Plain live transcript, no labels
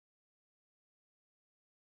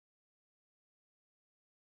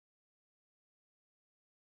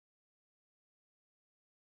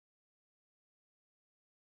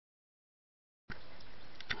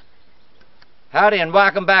Howdy and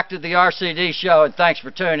welcome back to the RCD show, and thanks for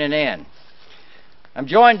tuning in. I'm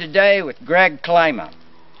joined today with Greg Klyma.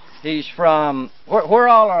 He's from, where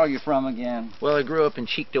all are you from again? Well, I grew up in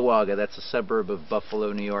Cheektowaga. That's a suburb of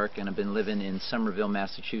Buffalo, New York, and I've been living in Somerville,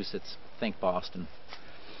 Massachusetts. Think Boston.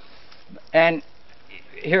 And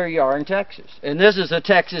here you are in Texas. And this is a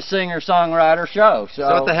Texas Singer Songwriter show. So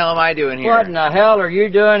what the hell am I doing here? What in the hell are you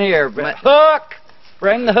doing here? Hook!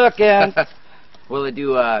 Bring the hook in. Well,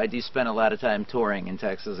 I do spend a lot of time touring in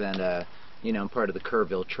Texas, and you know, I'm part of the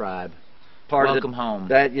Kerrville tribe. Welcome home.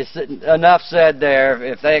 That enough said there.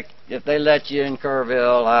 If they let you in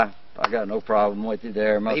Kerrville, I got no problem with you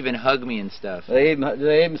there. They even hug me and stuff. They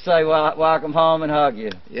even say welcome home and hug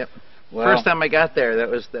you. Yep. Well, first time I got there, that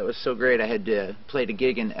was so great. I had played a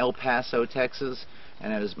gig in El Paso, Texas,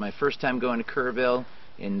 and it was my first time going to Kerrville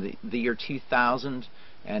in the year 2000,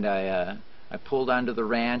 and I pulled onto the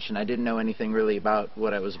ranch, and I didn't know anything really about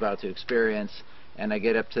what I was about to experience. And I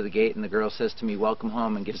get up to the gate, and the girl says to me, "Welcome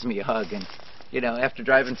home," and gives me a hug. And you know, after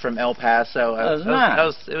driving from El Paso, it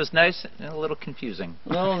was nice and a little confusing. A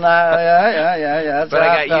little nice, yeah. But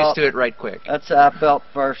I got used to it right quick. That's how I felt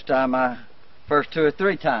first 2 or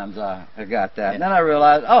 3 times I got that. Yeah. And then I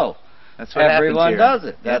realized, oh, that's what everyone does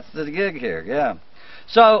it. Yep. That's the gig here, yeah.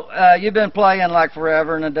 So you've been playing like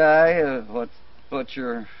forever and a day. What's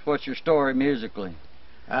your story musically?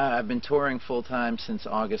 I've been touring full-time since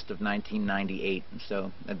August of 1998,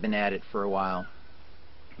 so I've been at it for a while.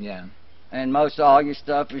 Yeah. And most all your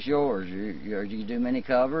stuff is yours. Do you do many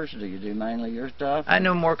covers? Do you do mainly your stuff? I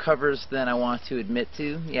know more covers than I want to admit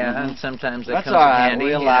to, yeah, and sometimes that That's comes all right. in handy.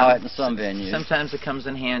 We allow it in some venues. Sometimes it comes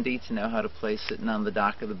in handy to know how to play Sitting on the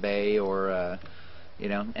Dock of the Bay or, you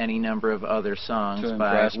know, any number of other songs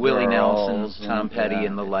by Willie Nelson, Tom Petty,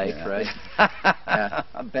 and the like, right? Yeah.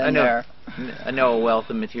 I've been there. I know a wealth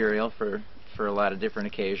of material for a lot of different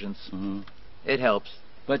occasions. It helps.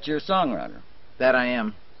 But you're a songwriter. That I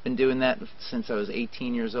am. Been doing that since I was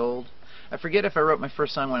 18 years old. I forget if I wrote my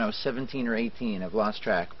first song when I was 17 or 18. I've lost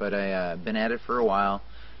track, but I've been at it for a while.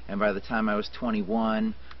 And by the time I was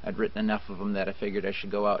 21, I'd written enough of them that I figured I should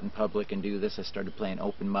go out in public and do this. I started playing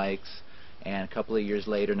open mics. And a couple of years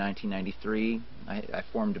later, 1993, I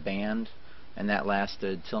formed a band, and that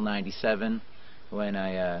lasted till 97, when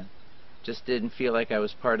I just didn't feel like I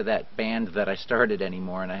was part of that band that I started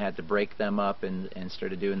anymore, and I had to break them up and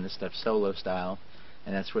started doing this stuff solo style,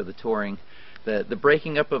 and that's where the touring, the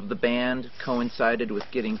breaking up of the band coincided with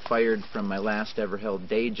getting fired from my last ever held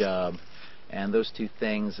day job, and those two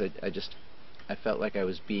things, I felt like I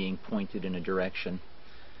was being pointed in a direction,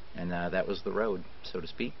 and that was the road, so to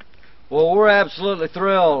speak. Well, we're absolutely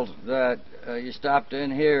thrilled that you stopped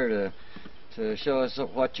in here to show us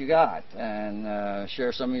what you got and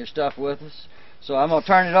share some of your stuff with us. So I'm going to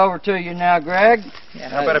turn it over to you now, Greg. Yeah,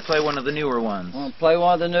 how about I play one of the newer ones? I'm going to play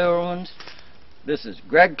one of the newer ones. This is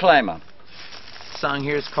Greg Klyma. The song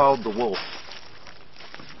here is called The Wolf.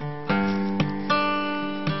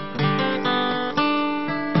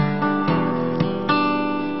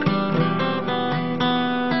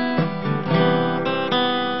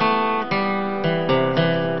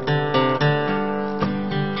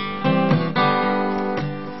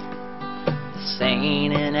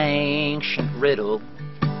 Riddle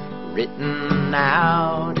written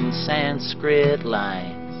out in Sanskrit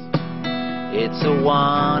lines. It's a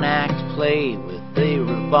one-act play with a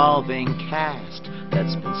revolving cast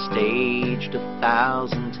that's been staged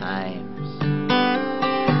 1,000 times.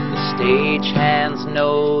 The stage hands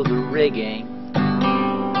know the rigging,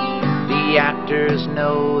 the actors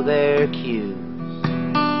know their cues,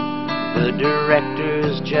 the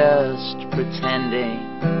director's just pretending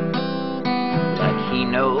like he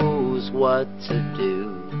knows what to do.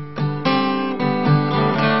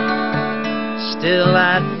 Still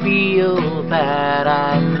I feel that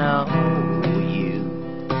I know you.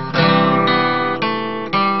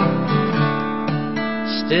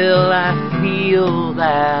 Still I feel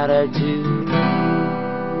that I do.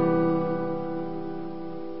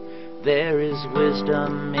 There is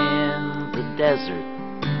wisdom in the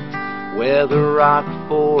desert where the rock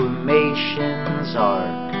formations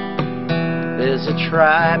are. There's a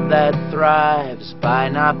tribe that thrives by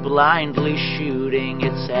not blindly shooting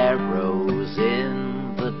its arrows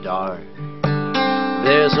in the dark.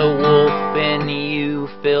 There's a wolf in you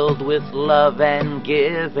filled with love and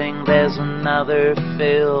giving. There's another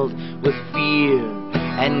filled with fear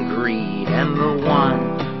and greed. And the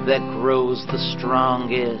one that grows the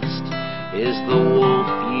strongest is the wolf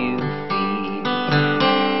you feed.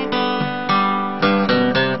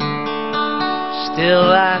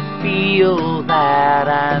 Still I feel that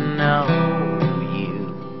I know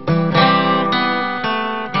you.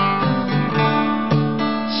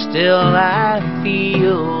 Still I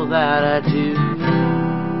feel that I do.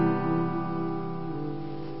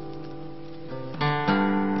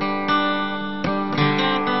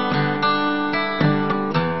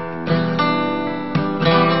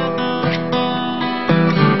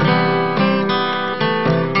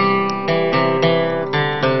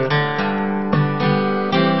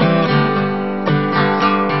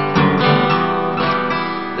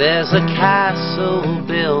 There's a castle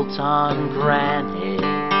built on granite.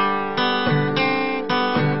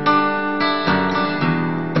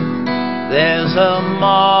 There's a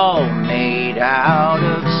mall made out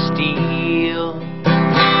of steel.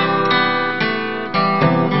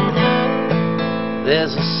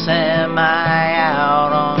 There's a semi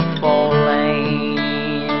out on 4-lane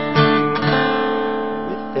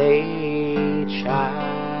with a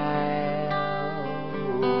child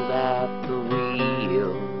at the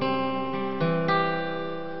wheel.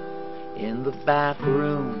 In the back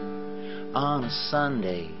room on a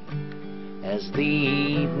Sunday, as the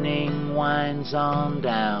evening winds on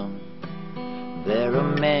down, there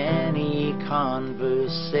are many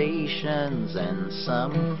conversations and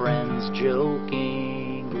some friends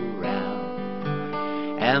joking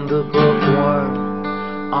around. And the bookworm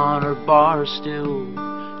on her bar stool,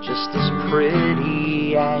 just as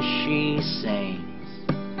pretty as she sings,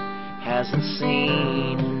 hasn't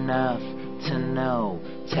seen enough to know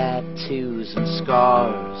tattoos and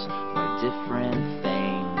scars are different things.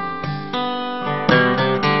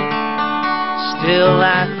 Still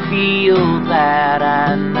I feel that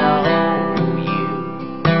I know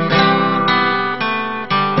you.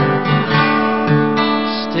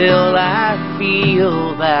 Still I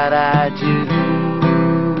feel that I do.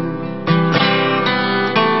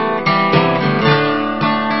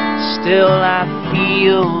 Still I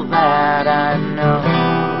feel that I know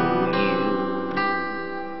you.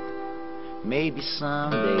 Maybe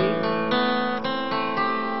someday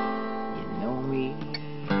you know me.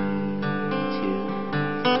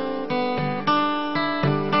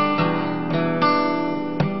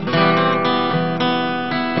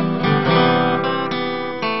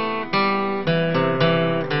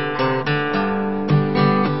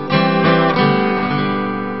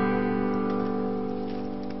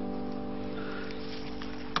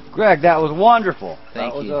 Greg, that was wonderful.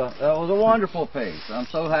 Thank you. That was a wonderful piece. I'm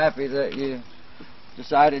so happy that you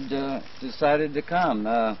decided to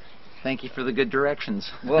come. Thank you for the good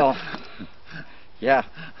directions. Well, yeah,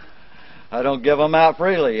 I don't give them out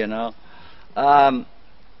freely, you know.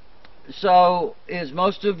 So, is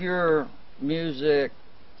most of your music?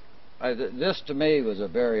 This to me was a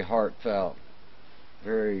very heartfelt,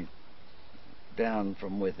 very down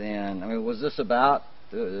from within. I mean, was this about?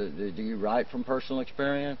 Do you write from personal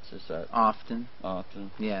experience? Is that Often.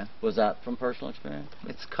 often? Yeah. Was that from personal experience?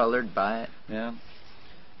 It's colored by it. Yeah.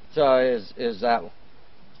 So is that?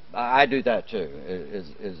 I do that too.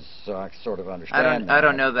 So I sort of understand. I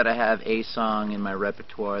don't know that I have a song in my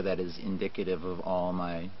repertoire that is indicative of all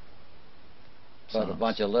my songs. But a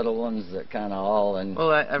bunch of little ones that kind of all and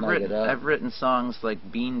well, I've it up. written songs like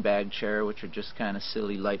Beanbag Chair, which are just kind of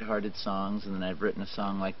silly, lighthearted songs, and then I've written a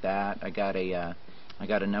song like that. I got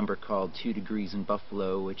a number called 2 Degrees in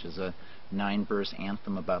Buffalo, which is a 9-verse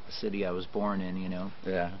anthem about the city I was born in, you know.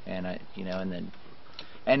 Yeah. And and then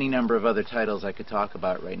any number of other titles I could talk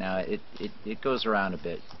about right now. It goes around a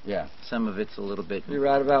bit. Yeah. Some of it's a little bit. You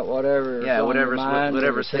write about whatever. Yeah, whatever's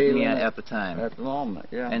hitting me at the time. At the moment,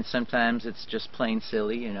 yeah. And sometimes it's just plain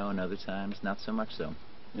silly, you know, and other times not so much so.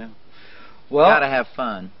 Yeah. Well, gotta have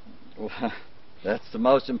fun. Well, that's the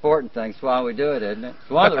most important thing. That's why we do it, isn't it? It's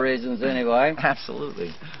one of the reasons, anyway.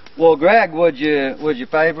 Absolutely. Well, Greg, would you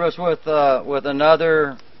favor us with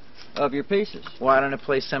another of your pieces? Why don't I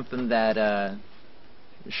play something that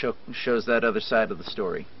shows that other side of the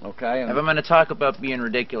story? Okay. If I'm going to talk about being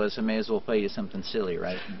ridiculous, I may as well play you something silly,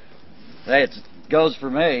 right? Hey, it goes for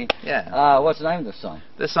me. Yeah. What's the name of this song?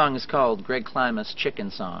 This song is called Greg Klyma's Chicken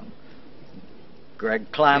Song.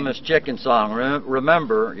 Greg Klyma's Chicken Song.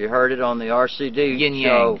 Remember, you heard it on the RCD Yin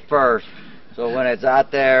show Yang. first. So when it's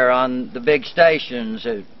out there on the big stations,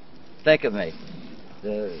 think of me.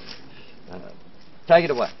 Take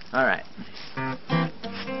it away. All right.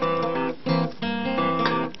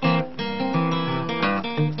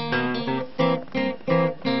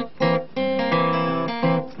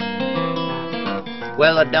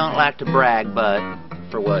 Well, I don't like to brag, but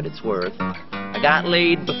for what it's worth, I got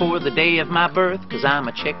laid before the day of my birth, 'cause I'm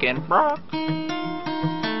a chicken.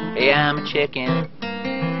 Yeah, I'm a chicken.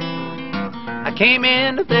 I came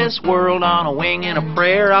into this world on a wing and a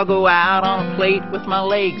prayer. I'll go out on a plate with my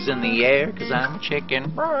legs in the air, 'cause I'm a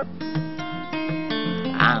chicken. I'm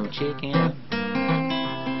a chicken.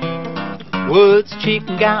 Woods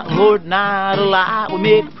chicken got, Lord, not a lot. We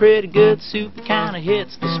make a pretty good soup, it kinda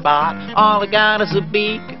hits the spot. All I got is a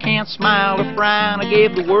beak, I can't smile or frown. I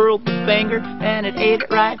gave the world the finger, and it ate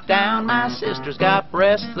it right down. My sister's got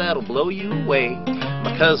breasts that'll blow you away.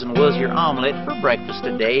 My cousin was your omelet for breakfast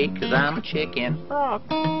today, 'cause I'm a chicken.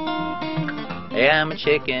 Hey, I'm a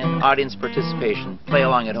chicken. Audience participation. Play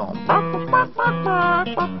along at home.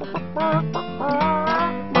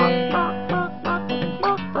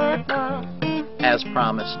 As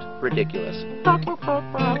promised, ridiculous.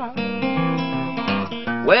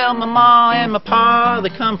 Well, my ma and my pa, they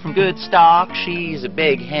come from good stock. She's a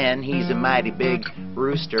big hen, he's a mighty big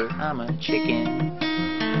rooster. I'm a chicken.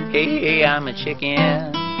 Hey, I'm a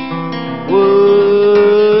chicken.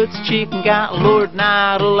 Woods chicken got, Lord,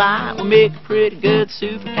 not a lot. We make a pretty good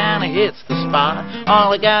soup, it kinda hits the spot.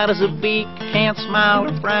 All I got is a beak, can't smile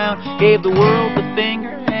or frown. Gave the world the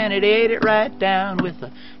finger, and it ate it right down with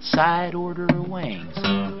a side order of wings.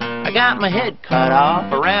 I got my head cut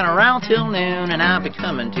off, I ran around till noon, and I'll be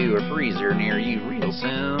coming to a freezer near you real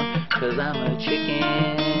soon, 'cause I'm a chicken.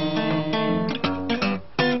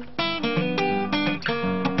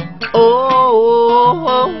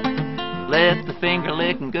 Oh, let the finger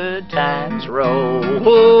licking good times roll.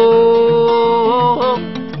 Oh,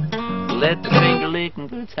 let the finger licking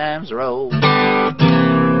good times roll.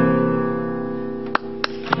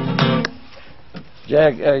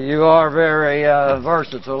 Jack, you are very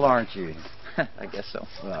versatile, aren't you? I guess so.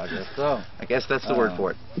 Well, I guess so. I guess that's the word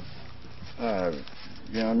for it.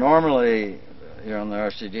 You know, normally here on the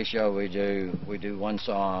RCD show we do one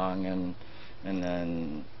song and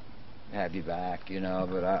then have you back, you know.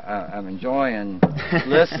 But I'm enjoying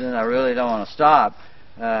listening. I really don't want to stop.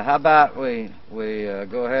 How about we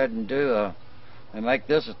go ahead and and make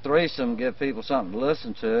this a threesome, give people something to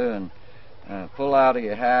listen to, and pull out of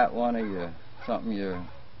your hat something you're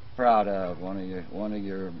proud of, one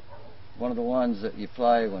of the ones that you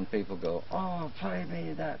play when people go, "Oh, play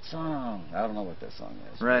me that song." I don't know what that song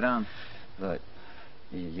is. Right on. But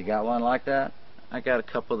you got one like that? I got a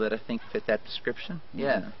couple that I think fit that description.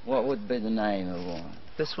 Yeah. What would be the name of one?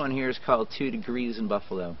 This one here is called 2 Degrees in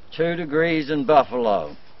Buffalo. 2 Degrees in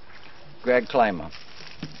Buffalo. Greg Klyma.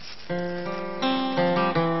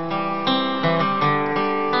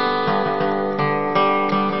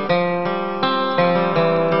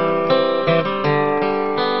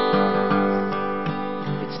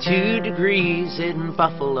 It's 2 degrees in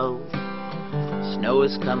Buffalo. Snow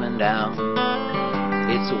is coming down.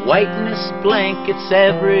 It's whiteness blankets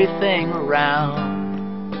everything around.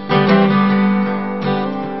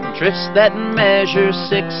 Drifts that measure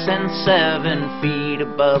 6 and 7 feet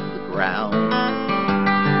above the ground.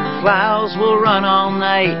 Plows will run all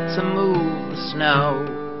night to move the snow.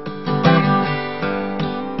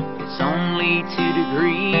 It's only 2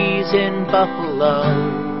 degrees in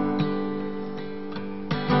Buffalo.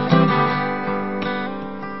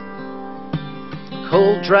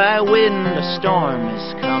 Cold, dry wind, a storm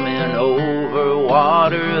is coming over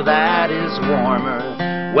water that is warmer.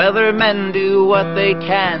 Weathermen do what they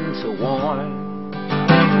can to warn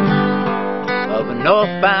of a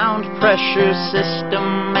northbound pressure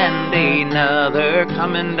system and another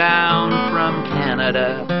coming down from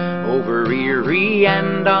Canada over Erie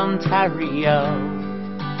and Ontario.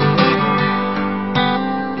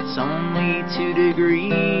 It's only 2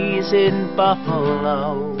 degrees in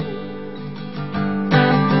Buffalo.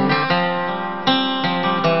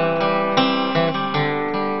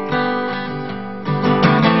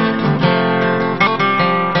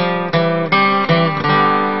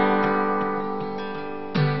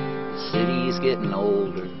 Getting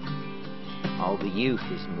older, all the youth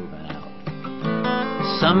is moving out.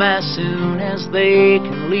 Some as soon as they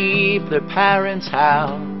can leave their parents'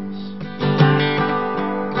 house.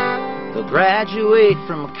 They'll graduate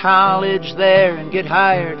from college there and get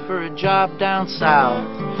hired for a job down south,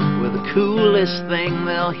 where the coolest thing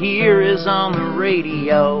they'll hear is on the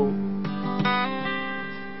radio.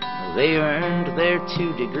 They earned their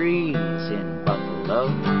 2 degrees in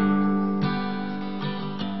Buffalo.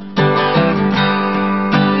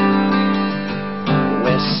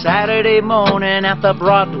 Saturday morning at the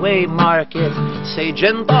Broadway market, say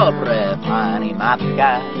dzień dobry, pani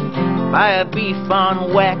matka. Buy a beef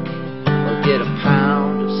on weck or get a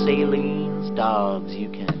pound of Salines dogs. You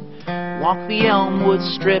can walk the Elmwood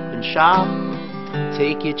Strip and shop.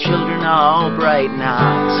 Take your children all bright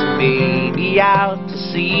knots, maybe out to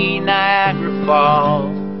see Niagara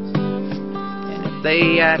Falls. And if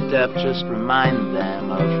they act up, just remind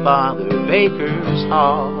them of Father Baker's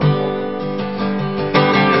Hall.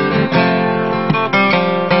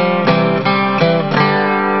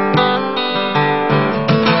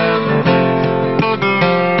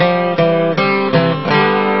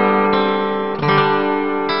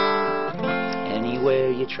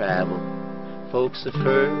 folks have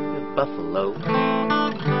heard of Buffalo,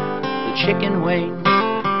 the chicken wings,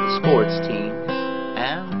 the sports teams,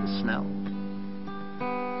 and the snow.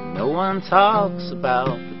 No one talks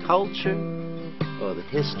about the culture or the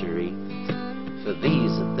history, for these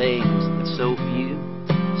are things that so few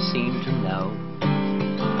seem to know.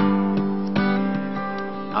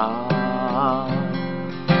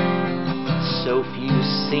 So few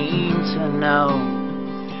seem to know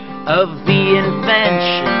of the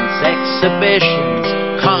inventions, exhibitions,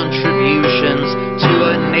 contributions to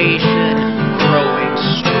a nation growing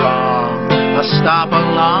strong, a stop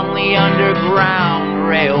along the Underground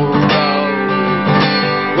Railroad,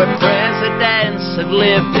 where presidents have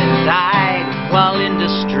lived and died while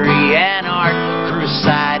industry and art grew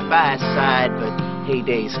side by side. But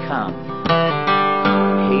heydays come,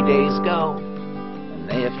 heydays go, and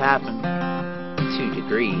they have happened 2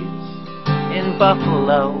 degrees in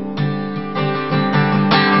Buffalo.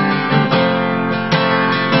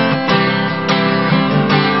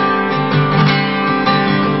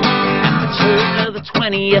 At the turn of the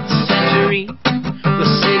 20th century, the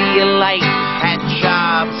city of light had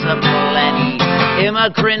jobs aplenty.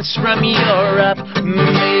 Immigrants from Europe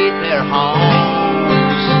made their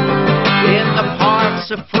homes in the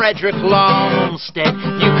parks of Frederick Law Olmsted.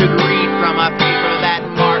 You could read from a paper that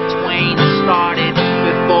Mark Twain started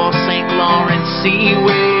before St. Lawrence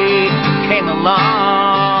Seaway came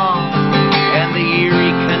along. And the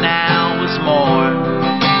Erie Canal was more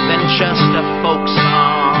than just a folk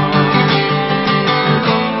song.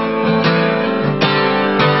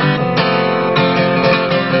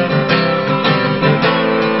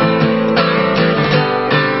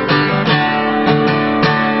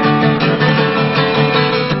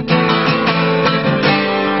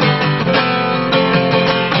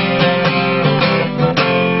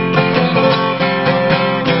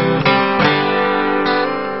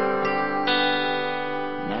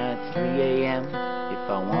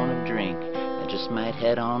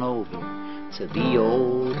 Head on over to the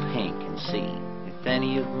old Pink and see if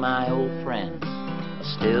any of my old friends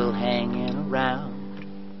are still hanging around.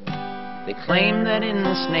 They claim that in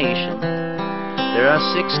this nation there are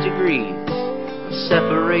 6 degrees of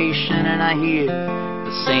separation, and I hear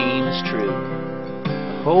the same is true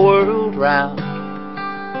the whole world round.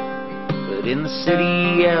 But in the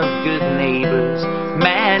city of good neighbors,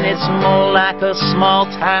 man, it's more like a small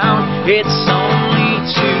town. It's only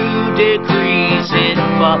 2 degrees in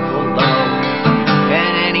Buffalo,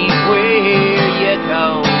 and anywhere you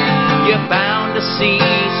go, you're bound to see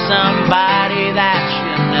somebody that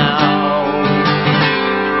you know.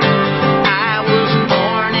 I was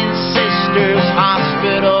born in Sisters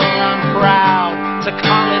Hospital, I'm proud to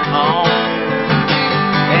call it home,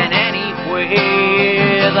 and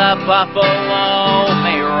anywhere the buffalo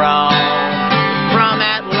may roam, from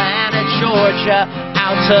Atlanta, Georgia,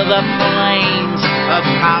 out to the plains of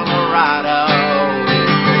Colorado.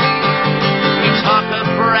 We talk of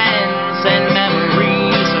friends and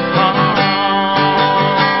memories of home.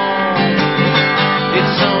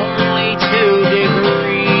 It's only 2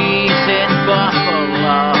 degrees in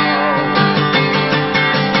Buffalo.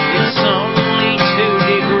 It's only 2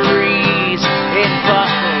 degrees in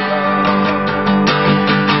Buffalo.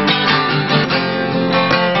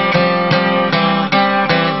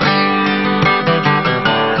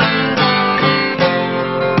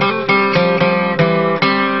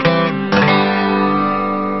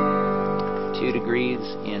 2 degrees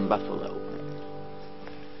in Buffalo.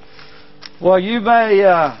 Well, you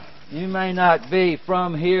may not be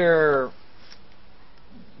from here,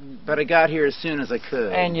 but I got here as soon as I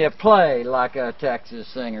could. and you play like a Texas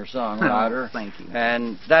singer-songwriter. Thank you.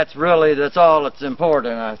 And that's all that's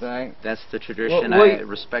important, I think. That's the tradition Well, I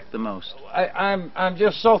respect the most. I'm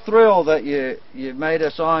just so thrilled that you made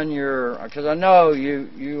us on your, because I know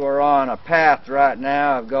you are on a path right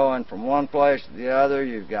now of going from one place to the other.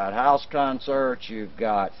 You've got house concerts. You've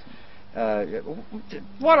got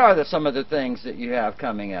what are some of the things that you have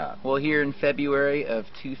coming up? Well, here in February of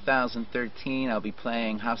 2013, I'll be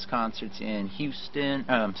playing house concerts in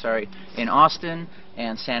in Austin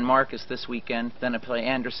and San Marcos this weekend. Then I play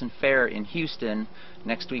Anderson Fair in Houston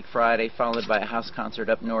next week Friday, followed by a house concert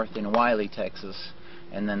up north in Wiley, Texas.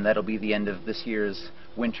 And then that'll be the end of this year's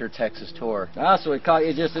winter Texas tour. Ah, so we caught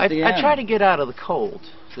you just at the end. I try to get out of the cold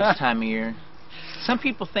this time of year. Some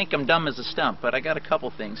people think I'm dumb as a stump, but I got a couple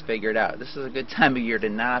things figured out. This is a good time of year to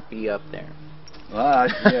not be up there. Well,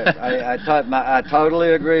 I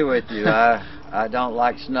totally agree with you. I don't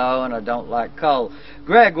like snow and I don't like cold.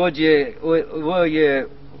 Greg, will you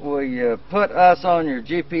put us on your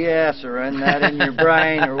GPS or in your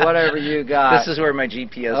brain or whatever you got? This is where my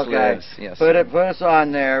GPS lives. Yes. Put us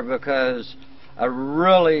on there, because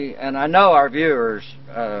really, and I know our viewers.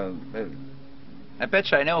 I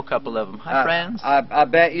bet you I know a couple of them. Hi, friends. I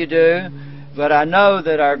bet you do, but I know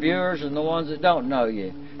that our viewers and the ones that don't know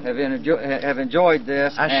you have enjoyed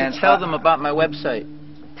this. I should tell them about my website.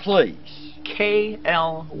 Please.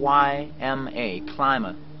 KLYMA,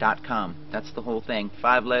 Klyma.com. That's the whole thing.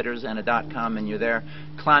 5 letters and a .com, and you're there.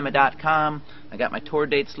 KLYMA.com. I got my tour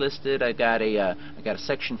dates listed. I got a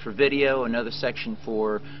section for video, another section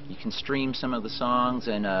for you can stream some of the songs,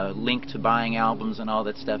 and a link to buying albums and all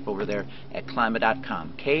that stuff over there at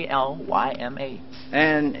KLYMA.com. KLYMA.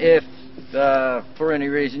 And if for any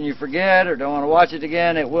reason you forget or don't want to watch it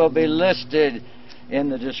again, it will be listed in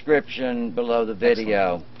the description below the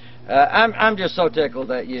video. Excellent. I'm just so tickled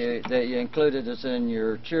that you included us in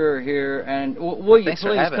your tour here, and will you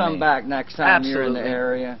please come back next time you're in the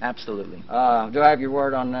area? Absolutely. Do I have your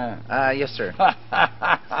word on that? Yes, sir.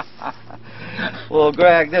 Well,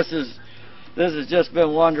 Greg, this has just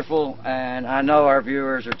been wonderful, and I know our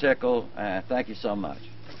viewers are tickled. Thank you so much.